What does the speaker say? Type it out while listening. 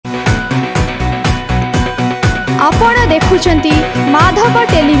आपण देखुछंती माधव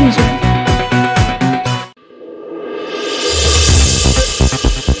टेलीविजन।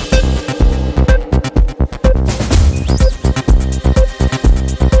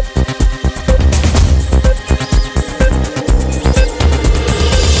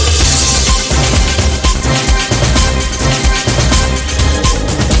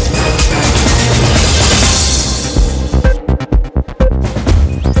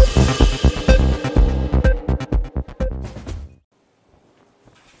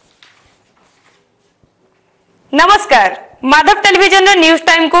 नमस्कार, Madhav television news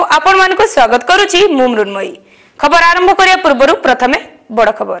time को आपण मान को स्वागत करूची मु मृण्मयी। खबर आरंभ करिया पूर्व प्रथमे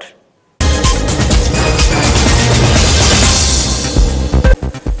बड़ खबर।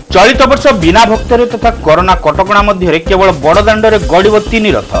 चलित वर्ष बिना भक्तरे तथा कोरोना कटकणा मध्य केवल बड़दाण्डे गड़ब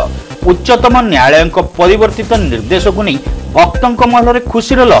 3 रथ। उच्चतम न्यायालय परिवर्तित निर्देश को नहीं भक्तों महल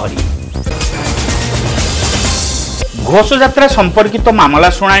खुशीर लहरी। घोषयात्रा संपर्कित मामला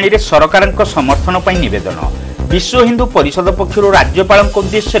शुणाणी सरकार समर्थन पर निवेदन। विश्व हिंदू परिषद पक्षर राज्यपाल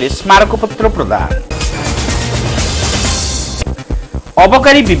उद्देश्य स्मारक पत्र प्रदान।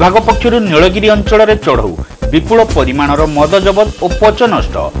 अबकारी विभाग पक्षर नीलगिरी अंचल में चढ़ऊ विपुल परिमाणर मद जबत और पच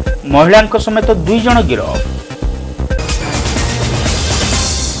नष्ट। महिला समेत 2 जन गिरफ।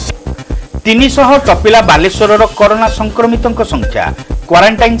 300 टपिला बालेश्वर कोरोना संक्रमितों संख्या।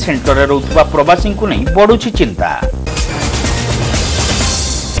 क्वारंटाइन सेंटर में रोकवा प्रवासी को नहीं बढ़ुची चिंता।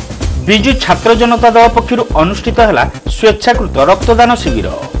 विजु छात्र जनता दल पक्षर अनुष्ठित है स्वेच्छाकृत रक्तदान शिविर।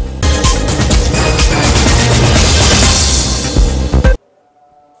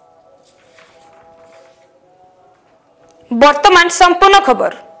 वर्तमान संपूर्ण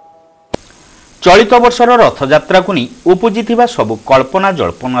खबर। चलित वर्षर रथयात्रा को नहीं उपजी सबु कल्पना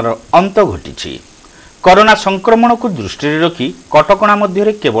जल्पनार अंत घटी। कोरोना संक्रमण को दृष्टि रखी कटकणा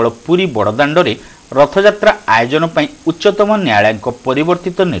मध्य केवल पुरी बड़दाण्डे रथयात्रा आयोजन पर उच्चतम न्यायालय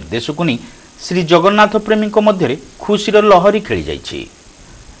परिवर्तित निर्देश को नहीं श्री जगन्नाथ प्रेमी मध्य खुशीर लहरी खेली जाइछि।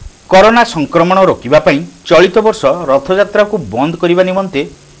 कोरोना संक्रमण रोकने चलित वर्ष रथयात्रा को बंद करने निमंते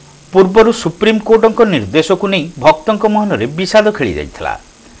पूर्वर सुप्रीम कोर्ट निर्देश को नहीं भक्तों मन में विषाद खेली जाइथिला।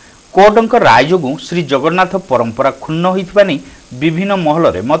 कोर्ट राय जो श्री जगन्नाथ परंपरा क्षुण्ण होइथिबा नै विभिन्न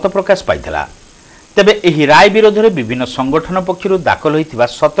महल में मत प्रकाश पाइथिला। तेबे एही राय विरोध में विभिन्न संगठन पक्षर दाखल होइथिबा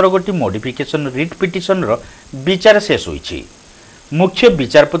 17 गोटी मॉडिफिकेशन रिट पिटिशन विचार शेष होइछि। मुख्य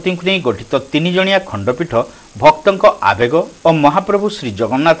विचारपति को नहीं गठित 3 जणिया खंडपीठ भक्तों आवेग और महाप्रभु श्री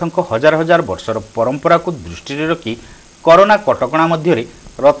जगन्नाथ हजार हजार वर्षर परंपरा को दृष्टि रखी कोरोना कटकणा मध्य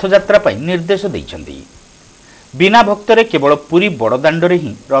रथयात्रा पर निर्देश देइछन्ति। बिना भक्तरे केवल पुरी बड़दाण्डे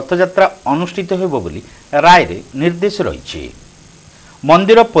ही रथयात्रा अनुष्ठित हेबो बोली राय रे निर्देश रही।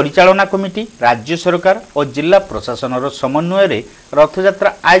 मंदिर परिचालना कमिटी राज्य सरकार और जिला प्रशासन समन्वय रे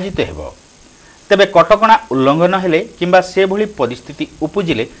रथयात्रा आयोजित हेबो। तेबे कटकणा उल्लंघन हेले किंबा से भली परिस्थिति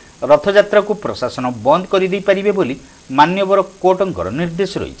उपजिले रथयात्रा को प्रशासन बंद कर दे पारिबे बोली मान्यवर कोर्टंकर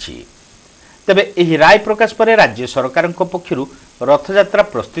निर्देश रही। तेबे एही राय प्रकाश पर राज्य सरकार पक्षरु रथयात्रा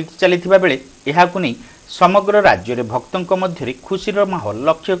प्रस्तुति चलिथिबा बेले एहाकु नै समग्र राज्य रे भक्तों मध्य खुशीर माहौल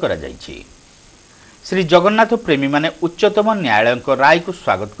लक्ष्य करा जाइछि। श्री जगन्नाथ प्रेमी माने उच्चतम न्यायालय राय को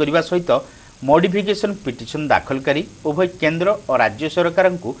स्वागत करने सहित मॉडिफिकेशन पिटिशन दाखलकारी उभय केंद्र और राज्य सरकार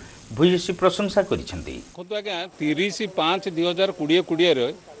को भूयसी प्रशंसा करिसेंती।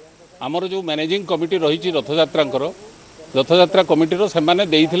 30/5/2020 आमर जो मैनेजिंग कमिटी रही रथयात्रा कमिटी से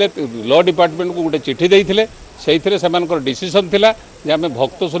लॉ डिपार्टमेंट को गोटे चिठी देते से डिसीजन थिला जे आमे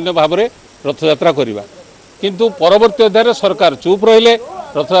भक्त शून्य भाव में रथयात्रा करवा। किंतु परवर्ती अध्याय सरकार चुप रहिले।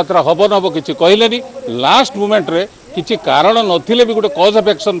 रथयात्रा हम नब कि कहले लास्ट मोमेंट रे किसी कारण नथिले भी गोटे कज ऑफ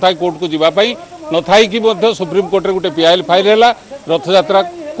एक्शन था कोर्ट को जीवाई न थाई कि सुप्रीम कोर्ट रे गोटे पीआईएल फाइल है रथयात्रा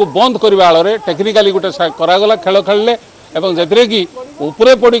को बंद करने आड़ टेक्निकाली गोटे करागला खेल खेलिले एवं जैसे कि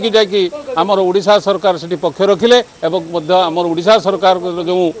उपरे पड़ी जाकि आमर ओडिशा सरकार से पक्ष रखिले आमर ओडिशा सरकार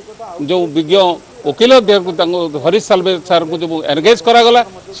जो जो विज्ञ वकिल हरीश साल्वे सार को जो एनगेज करागला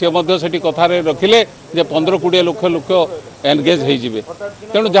सी कथार रखिले जे 15-20 लक्ष लोक एनगेज हो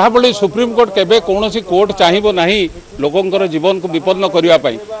तेणु जहाँफल सुप्रीम कोर्ट केबे कौन कोर्ट चाहिए ना लोकंर जीवन को विपन्न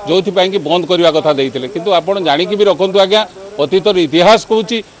करने जो कि बंद करने कथा देते किंतु आपड़ जाणिकी भी रखु आज्ञा अतीतर इतिहास कहूँ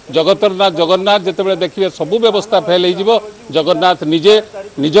जगतरनाथ जगन्नाथ जिते देखिए सबू व्यवस्था फेल हो जगन्नाथ निजे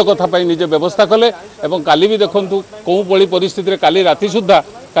निज कथापी निजे व्यवस्था कले एवं काली भी देखु कौ भली परिस्थिति काली राति सुधा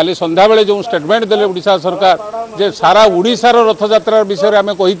काली संध्या बेले जो स्टेटमेंट देले ओडिशा सरकार जे सारा ओडिशार रथयात्रा विषय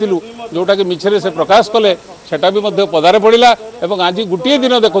आम कही जोटा कि मिछरे से प्रकाश कले सेटा भी पदारे पड़ा एवं आज गोटे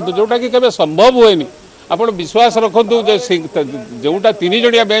दिन देखो जोटा कि केबे संभव हुएनी आप विश्वास रखु जोटा 3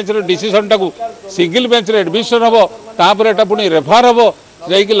 जणिया बेंच डिसीजन टाक सिंगल बेंच एडमिशन हम तापर एटा पुणी रेफर हम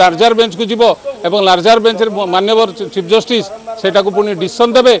जाइए लार्जार बेंच को जीव एवं लार्जार बेंच माननीय चीफ जस्टिस सेटा को पुणी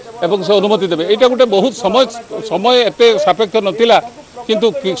डिसीजन देवे एवं से अनुमति देवे यहाँ गोटे बहुत समय एत सापेक्ष नथिला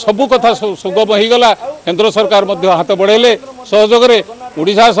किंतु सबू कथा सुगम हो गला। केंद्र सरकार हाथ बढ़ेले सहयोगे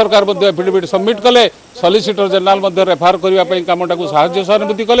ओडिशा सरकार एफिडेविट सबमिट कले सॉलिसिटर जनरल रेफर करने कामटा को साहाय्य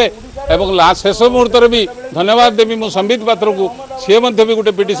सहानुभूति कले एवं शेष मुहूर्त भी धन्यवाद देवी मु संबित पात्र को सी भी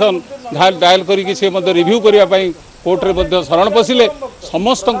गोटे पिटिशन डायल करके रिव्यू करने कोर्ट रे शरण पशिले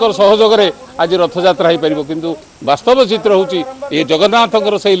समस्त सहयोगे आज रथयात्रा हो पार किंतु वास्तव चित्र हूँ ये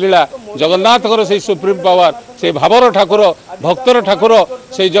जगन्नाथ से लीला जगन्नाथ से सुप्रीम पावर से भावर ठाकुर भक्तर ठाकुर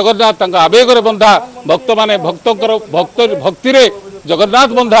से जगन्नाथ आवेग बंधा भक्त माने भक्ति रे जगन्नाथ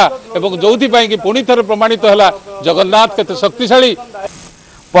बंधा एवं जो कि पुणी थे प्रमाणित है जगन्नाथ केते शक्तिशाली।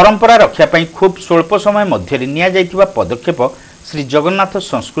 परंपरा रक्षा पाई खूब स्वल्प समय मध्य निया पदक्षेप श्री जगन्नाथ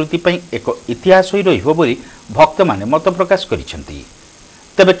संस्कृति पाई एक इतिहास होई रहिबो बोली भक्त माने मत प्रकाश करिसेंती।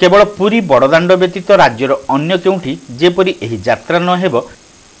 तबे केवल पुरी बड़दाण्ड व्यतीत राज्यर अन्य केउठी जेपरी एही यात्रा न हेबो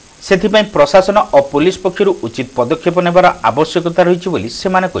सेथिपाई प्रशासन और पुलिस पक्षर उचित पदक्षेप नेबार आवश्यकता रही बोली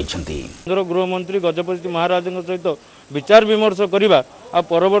सेमाने कहिसेंती। केंद्र गृहमंत्री गजपति महाराज सहित विचार विमर्श करवा आ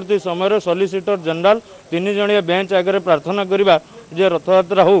परवर्ती समय सॉलिसिटर जनरल 3 जणिया बेंच आगे प्रार्थना करवा जे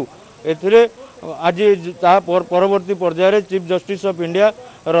रथयात्रा हो एथिरे आज परवर्ती पर्यायर chief justice of India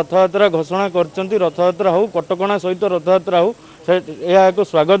Rathyatra घोषणा करचंती। रथयात्रा हो कटकणा सहित रथयात्रा हो यह एक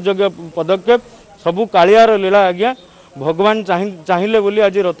स्वागत योग्य पदक्षेप सबू कालियार लीला आज्ञा भगवान चाहिए बोली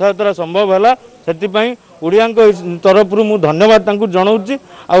आज रथयात्रा संभव है से ओडिया तरफ मु धन्यवाद जनाऊँगी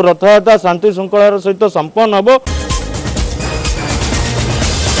आ रथयात्रा शांति श्रृंखलार सहित संपन्न हम।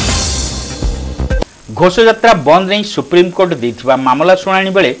 घोषयात्रा बंद नहीं सुप्रीमकोर्ट देथिबा मामला शुणाणी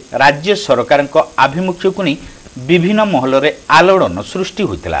बेले राज्य सरकार आभिमुख्य को नहीं विभिन्न महल में आलोड़न सृष्टि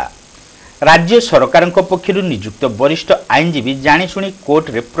होता। राज्य सरकार पक्षर नियुक्त वरिष्ठ आईनजीवी जाणीशुणी कोर्ट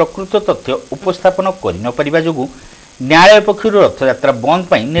रे प्रकृत तथ्य उपस्थापन कर जोगु न्यायालय पक्षर रथयात्रा बंद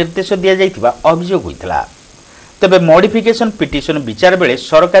पर निर्देश दि जाइथिबा अभियोग होता। तबे मॉडिफिकेशन पिटिशन विचार बेले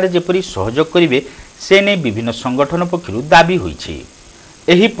सरकार जेपरी सहयोग करिवे से नहीं विभिन्न संगठन पक्षर दाबी होइछि।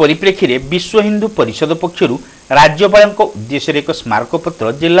 एही परिप्रेक्षी रे विश्व हिंदू परिषद पक्षर राज्यपाल उद्देश्य एक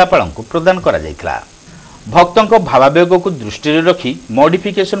स्मारकपत्र जिलापाल प्रदान करा जायथिला। भक्तों भावावेग को दृष्टि रखी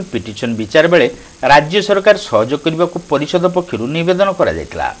मॉडिफिकेशन पिटिशन विचार बेले राज्य सरकार सहयोग करने को परिषद पक्षर निवेदन करा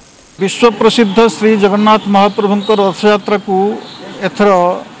जायथिला। विश्व प्रसिद्ध श्री जगन्नाथ महाप्रभु रथयात्रा को एथर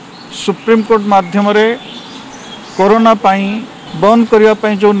सुप्रीम कोर्ट माध्यम रे कोरोना पाई बंद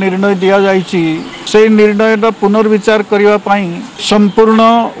करने जो निर्णय दि जाइए से निर्णय पुनर्विचार करने संपूर्ण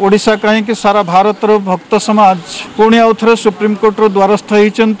ओडिशा कहीं सारा भारतर भक्त समाज पुणी आउ थे सुप्रीम कोर्टर द्वारस्थ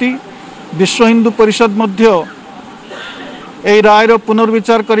होती। विश्व हिंदू परिषद मध्य ए रायर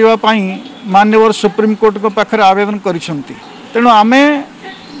पुनर्विचार करने माननीय सुप्रीम कोर्ट को पाखे आवेदन करिसेंती। तेणु आमे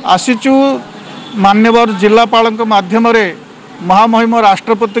आसीचु माननीय जिलापाल माध्यम महामहिम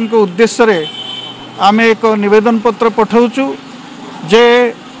राष्ट्रपति उद्देश्य रे आमे एक निवेदन पत्र पठाउछु जे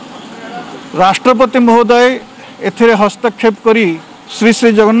राष्ट्रपति महोदय एथिरे हस्तक्षेप करी श्री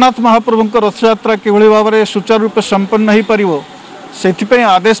श्री जगन्नाथ महाप्रभु रथयात्रा किभଳି भाव सुचारू रूप संपन्न हो पारिबो सेथिपई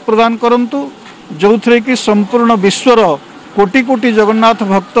आदेश प्रदान करंतु जो थे कि संपूर्ण विश्वर कोटि कोटि जगन्नाथ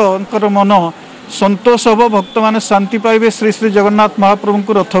भक्तर मन संतोष हम भक्त माने शांति पाइबे श्री श्री जगन्नाथ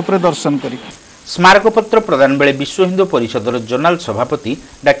महाप्रभु रथ पर दर्शन करी। स्मारकपत्र प्रदान बेले विश्व हिंदू परिषदर जनरल सभापति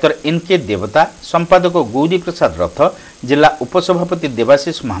डाक्टर एनके देवता संपादक गौरी प्रसाद रथ जिला उपसभापति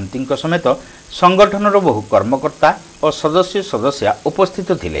देवाशीष महांती समेत संगठनर बहु कर्मकर्ता और सदस्य सदस्या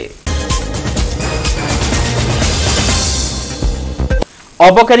उपस्थित थिले।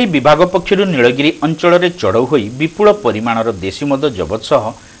 अबकारी विभाग पक्षर नीलगिरी अंचल चढ़ऊ होई विपुल परिमाणर देशी मद जबत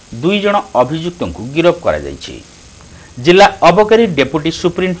सह 2 जण अभियुक्तों को गिरफ्त करा जायछि। जिला अबकारी डेपुटी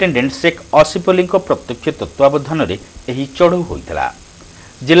सुपरिटेडेंट शेख आसिफ अली प्रत्यक्ष तत्वावधान में यह चढ़ऊ होता।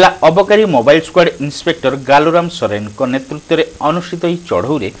 जिला अबकारी मोबाइल स्क्वाड इन्स्पेक्टर गालुराम सोरेन नेतृत्व में अनुष्ठित यह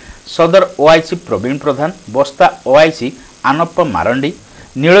चढ़ऊ में सदर ओआईसी प्रवीण प्रधान बस्ता ओआईसी आनप्पा मारंडी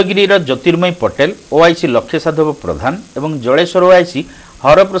नीलगिरी ज्योतिर्मयी पटेल ओआईसी लक्ष्य साधव प्रधान और जलेश्वर ओआईसी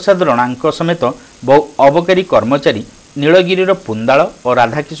हरप्रसाद रणा समेत बहु अबकारी कर्मचारी नीलगिरी पुंदाल और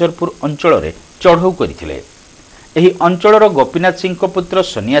राधाकिशोरपुर अंचल में चढ़ऊ करथिले। एही अंचलर गोपीनाथ सिंह पुत्र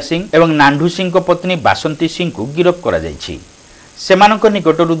सोनिया सिंह एवं नांडू सिंह पत्नी बासंती सिंह को गिरफ्त करा जायछि। सेमानक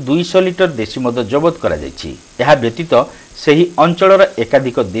निकटरू 200 लिटर देशी मद जबत करा जायछि। एहा व्यतीत सेही अंचलर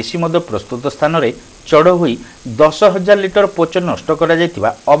एकाधिक देशी मद प्रस्तुत स्थान में चढ़ऊ होई 10,000 लिटर पोच नष्ट करा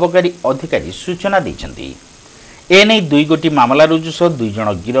जायतिबा अबकारी अधिकारी सूचना दैछन्ति। एने 2 गोटी मामला रुजु सह 2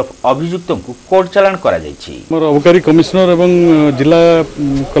 जण गिरफ अभियुक्तों को कोर्ट चालान करा जायछि। अबकारी कमिश्नर एवं जिला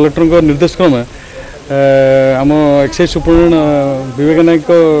कलेक्टर निर्देश क्रमे आम एक्साइज सुपरिटेडेंट विवेक नायक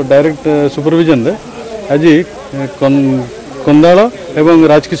डायरेक्ट सुपरविजन आज कंदाल एवं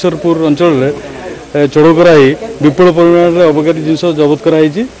राजकिशोरपुर अंचल चढ़ऊ कराई विपुल परिमाण में अबकारी जिनस जबत कराई।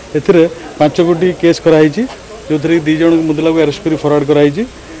 5 कोटी केस कराई जो थी 2 जन मुदला को अरेस्ट कर फरवर्ड कराई।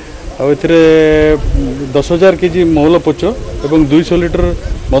 10,000 केजी मौल पोच और 200 लिटर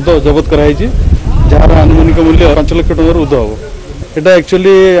मद जबत कराई जार आनुमानिक मूल्य 5 लाख टकर उर्ध हम। यहाँ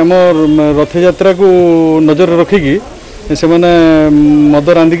एक्चुअली आम रथ यात्रा को नजर रखिकी से मद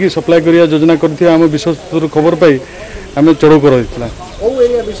रांधिकी सप्लाय करिया योजना करथिया आम विश्वस्त खबर पाई आम चढ़ऊ कर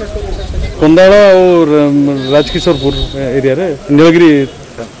कंदाल और राजकिशोरपुर एरिया रे नीलगिरी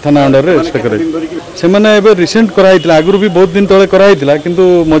थाना अंडर रे से रिसेंट कराई आगु भी बहुत दिन तले कराई किंतु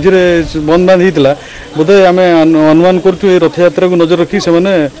मझिरे बंद बांध होता बोधे आम अनुमान करूँ रथ यात्रा को नजर रखी से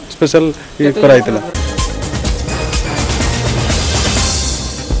स्पेशल कराई।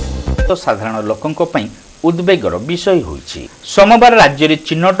 साधारण लोकंक पई उद्वेगर विषय होइछि। सोमवार राज्य में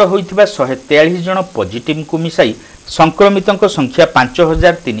चिन्हट होइथिबा 143 जन पॉजिटिव को मिसाई संक्रमितों संख्या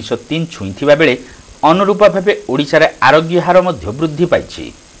 5303 छुईथिबा बेले अनुरूप भावे ओडिशा रे आरोग्य हार मध्य वृद्धि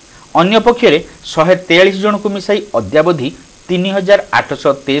पाइछि। अन्य पक्षरे 143 जन को मिसाई अद्यावधि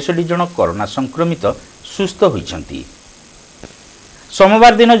 3863 जन कोरोना संक्रमित सुस्थ होइछन्ति।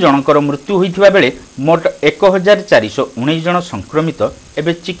 सोमवार दिन जनकर मृत्यु होइथिबा बेले मोट 1419 जन संक्रमित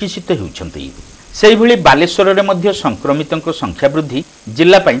एबे चिकित्सित होउछन्ति। सेहि भली बालेश्वर रे मध्य संक्रमितों संख्या वृद्धि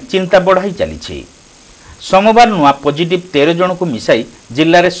जिल्ला पई चिंता बढ़ाई चलीछि। सोमवार नुआ पॉजिटिव 13 जन को मिसाई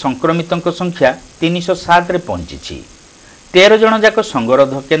जिल्ला रे संक्रमितों संख्या 307 रे पहुंची। 13 जन जाक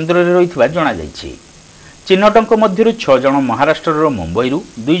संगरोध केन्द्र रे रहितबा जणा जाईछि। चिन्हटों मध्यरु 6 जन महाराष्ट्र मुंबईरू,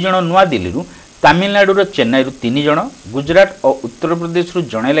 2 जन नुआ दिल्लीरू, तमिलनाडु चेन्नई 3 जन, गुजरात और उत्तर प्रदेश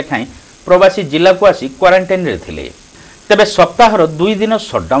जड़े लेखाएं प्रवासी जिला को आसी क्वारंटाइन रे थिले। तेबे सप्ताहर 2 दिन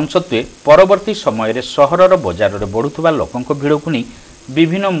सटडाउन सत्वे परवर्ती समय सहरर बजार रे बढ़ुथुबा लोकंक भिड़ को नहीं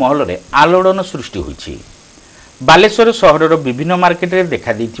विभिन्न महल रे आलोड़न सृष्टि होइछि। बालेश्वर सहरर विभिन्न मार्केट रे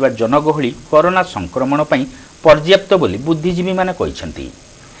देखा देइथिबा जनगहली कोरोना संक्रमण पई पर्याप्त बोली बुद्धिजीवी माने कहिसंती।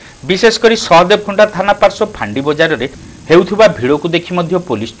 विशेषकर सहदेवखुंटा थाना पार्श्व फांडी बजार रे हेउथुबा भिड़ को देखि मध्य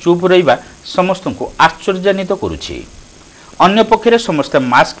पुलिस चुप रहिबा समस्त को आश्चर्यान्वित करुछि। अन्य पक्षरे समस्त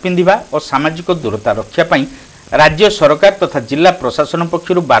मास्क पिंधिबा और सामाजिक दूरता रक्षा पई राज्य सरकार तथा जिला प्रशासन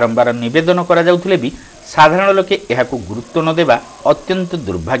पक्षर बारंबार निवेदन करा जाउथिले भी साधारण लोके एहाकु गुरुत्व न देबा अत्यंत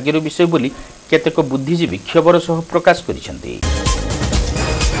दुर्भाग्यर विषय बोली केतेक बुद्धिजीवी क्षोभर सह प्रकाश करिसेंती।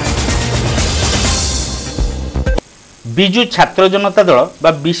 बिजु छात्र जनता दल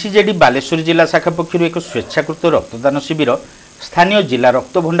बा बीसीजेडी बालेश्वर जिला शाखा पक्षर एक स्वेच्छाकृत रक्तदान शिविर स्थानीय जिला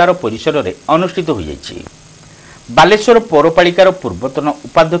रक्त भंडार परिसर में अनुष्ठित हो जाइछि। बालेश्वर पौरपालिकार पूर्वतन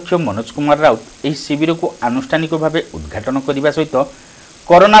उपाध्यक्ष मनोज कुमार राउत यह शिविर को आनुष्ठानिक भाव उद्घाटन करने सहित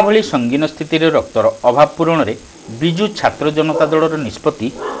कोरोना भली संगीन स्थिति रे रक्तर अभाव पूरण रे बिजु छात्र जनता दलर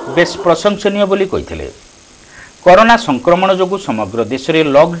निष्पत्ति बेस प्रशंसनीय बोली कहिथिले। कोरोना संक्रमण जोगु समग्र देश में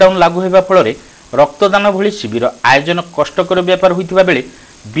लॉकडाउन लागू होगा फल रक्तदान भली शिविर आयोजन कष्टकर व्यापार होइथिबा बेले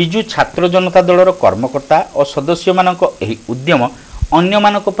बिजु छात्र जनता दलर कर्मकर्ता और सदस्य मानक एही उद्यम अन्य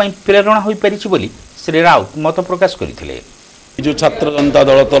मानक पई प्रेरणा होई परिछि बोली श्री राउत मत प्रकाश करथिले। बिजु छात्र जनता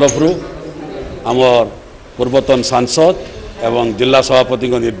दल तरफ आमर पूर्वतन सांसद एवं जिला सभापति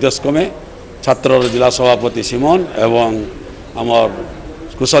निर्देश क्रमे छात्र जिला सभापति सिमन एवं आमर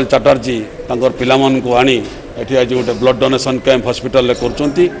कुशल चटर्जी तांकर पिलामान को आनी एठी आज गोटे ब्लड डोनेशन कैंप हॉस्पिटल ले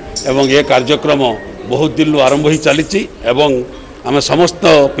करचंती एवं ये कार्यक्रम बहुत दिन आरंभ ही चली एवं आम समस्त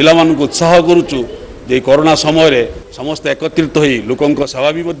पिलामान को उत्साह करुचु जे कोरोना समय रे समस्त एकत्रित होई लोकंक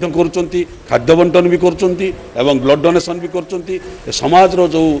सेवा भी मध्य करुचंती, खाद्य बंटन भी करुचंती एवं ब्लड डोनेशन भी करुचंती। समाज रो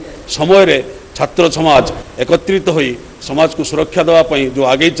जो समय रे छात्र समाज एकत्रित होई समाज को सुरक्षा देवा पई जो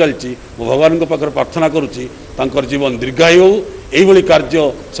आगे चलची मो भगवान को पाकर प्रार्थना करुची तांकर जीवन दीर्घायु हो एई भली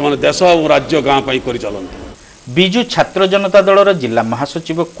कार्य समान देश और राज्य गां पई करि चलंती। बिजु छात्र जनता दलर जिला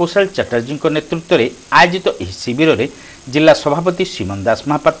महासचिव कुशल चटर्जी नेतृत्व में आयोजित यह शिविर में जिला सभापति सीमन दास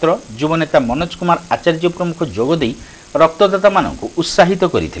महापात्र, युवनेता मनोज कुमार आचार्य प्रमुख जोगदे रक्तदाता मानक उत्साहित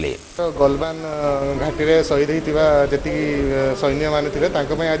करथिले। गलवान घाटी रे शहीद होइतिबा जति सैन्य माने थिले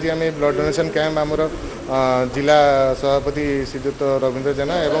तांको पय आज आमे ब्लड डोनेशन कैंप हमर जिला सभापति श्रीजुत रविंद्र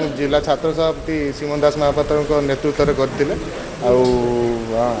जेना एवं जिला छात्र सभापति सीमन दास महापात्र नेतृत्व रे करथिले।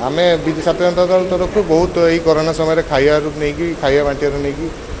 आमे बिजु छात्र जनता दल तरफ बहुत यही कोरोना समय खाइया नहीं कि खाइया बांटिया नहीं कि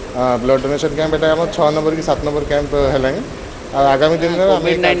ब्लड डोनेशन कैंप एटा हम 6 नंबर कि 7 नंबर कैंप हेलानी आगामी दिन में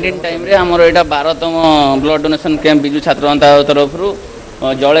कोविड-19 टाइम रे हमर एटा 12तम ब्लड डोनेशन कैंप बिजु छात्र जनता तरफ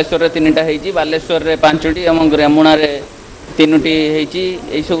जलेश्वर रे 3टा हेची, बालेश्वर रे 5टी एवं रेमुणा रे 3टी हेची।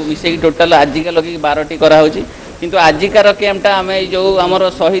 एई सब मिसे टोटल आज के लगी 12टी करा होची किंतु आजिकार कैंपटा आम जो आमर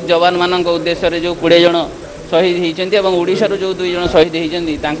शहीद जवान मान उद्देश्य जो 20 जन शहीद होती ओडिशार जो 2 जन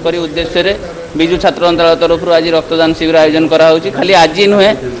शहीद होती उद्देश्य विजु छात्र दल तरफ आज रक्तदान शिविर आयोजन कराऊँ। खाली आज नुहे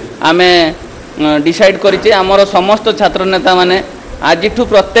आम डिसाइड करें आमर समस्त छात्र नेता माने आज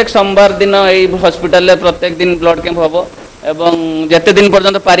प्रत्येक सोमवार दिन यही हॉस्पिटल प्रत्येक दिन ब्लड कैंप हम एवं जिते दिन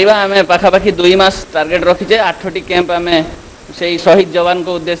पर्यंत पारिबा आम पाखापाखि 2 मास टार्गेट रखीचे 8टी कैंप आम से शहीद जवान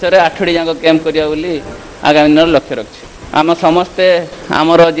को उद्देश्य 8टी जाक कैंप करिया बोली आगामी दिन लक्ष्य रखी। आम समस्ते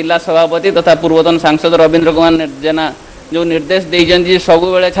आमर जिला सभापति तथा पूर्वतन सांसद रवींद्र कुमार जेना जो निर्देश देइजंती सब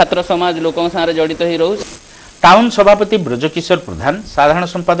बेले छात्र समाज लोकों सारे जड़ित ही रहू। टाउन सभापति ब्रजकिशोर प्रधान, साधारण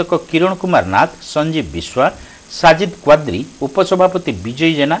संपादक किरण कुमार नाथ, संजीव विश्वा, साजिद क्वाद्री, उपसभापति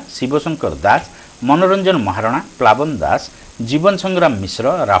विजय जेना, शिवशंकर दास, मनोरंजन महारणा, प्लावन दास, जीवन संग्राम मिश्र,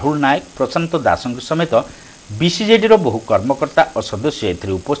 राहुल नायक, प्रशांत दास समेत बीसीजेडी बहु कर्मकर्ता और सदस्य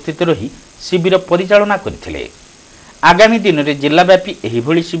एथिरे उपस्थित रही शिविर परिचालना करथिले। आगामी दिन में जिलाव्यापी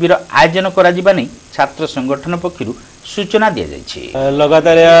एहिभଳି शिविर आयोजन करा जिबा नै छात्र संगठन पक्षरु सूचना दिया जायछि।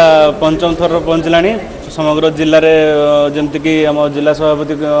 लगातार पंचम थर पहुंचलानी समग्र जिले में जमती कि आम जिला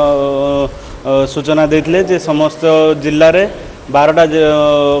सभापति सूचना देते जे समस्त जिले में 12टा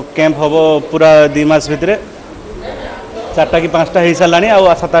कैंप हम पूरा 2 मास भितर 4टा कि 5टा हो सारानी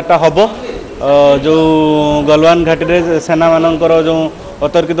आ 7-8टा हम जो गलवान घाटी में सेना मानकर जो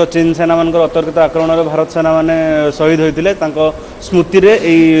अतर्कित चीन सेना मानकर अतर्कित आक्रमण में भारत सेना माने शहीद होते स्मृति रे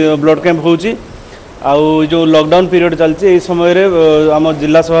यही ब्लड कैंप होची। आउ जो लॉकडाउन पीरियड चलती समय रे आम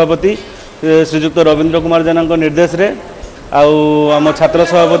जिला सभापति श्रीजुक्त रवींद्र कुमार जेना निर्देश रे आम छात्र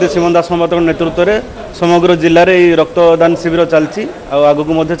सभापति सीमन दास महतो नेतृत्व में समग्र जिले में रक्तदान शिविर चलती आगक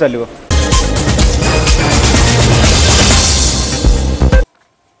मध्य चलिबो।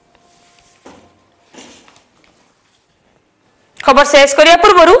 खबर शेष करिया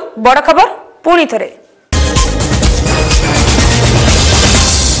पूर्व बड़ खबर पुणी थरे।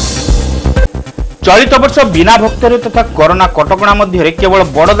 चलित वर्ष बिना भक्तरे तथा कोरोना कटकणा मध्य केवल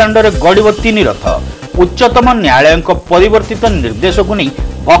बड़दाण्डे गड़ब 3 रथ। उच्चतम न्यायालय परिवर्तित निर्देश को नहीं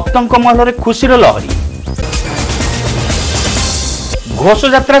भक्तों महल खुशीर लहरी।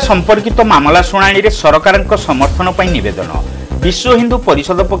 घोषयात्रा संपर्कित मामला शुणाणी सरकार समर्थन पर निवेदन। विश्व हिंदू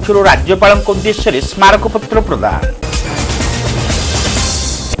परिषद पक्षर राज्यपाल उद्देश्य स्मारक पत्र प्रदान।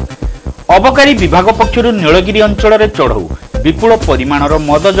 अबकारी विभाग पक्षर नीलगिरी अंचल में चढ़ऊ विपुल परिमाणर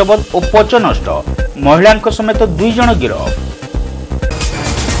मद जबत और पच नष्ट। महिला समेत 2 जन गिरफ।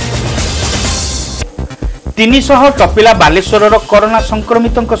 300 टपिला बालेश्वर कोरोना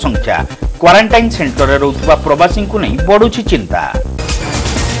संक्रमितों संख्या। क्वारंटाइन सेंटर में रहुवा प्रवासी को नहीं बढ़ुची चिंता।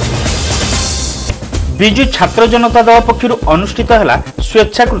 विजु छात्र जनता दल पक्षर अनुष्ठित है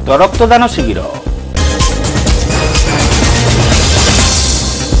स्वेच्छाकृत रक्तदान शिविर।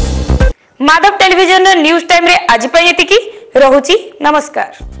 माधव टेलीविजन न्यूज टाइम रे आज एतिकी रहुची।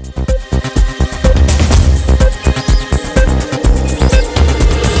 नमस्कार।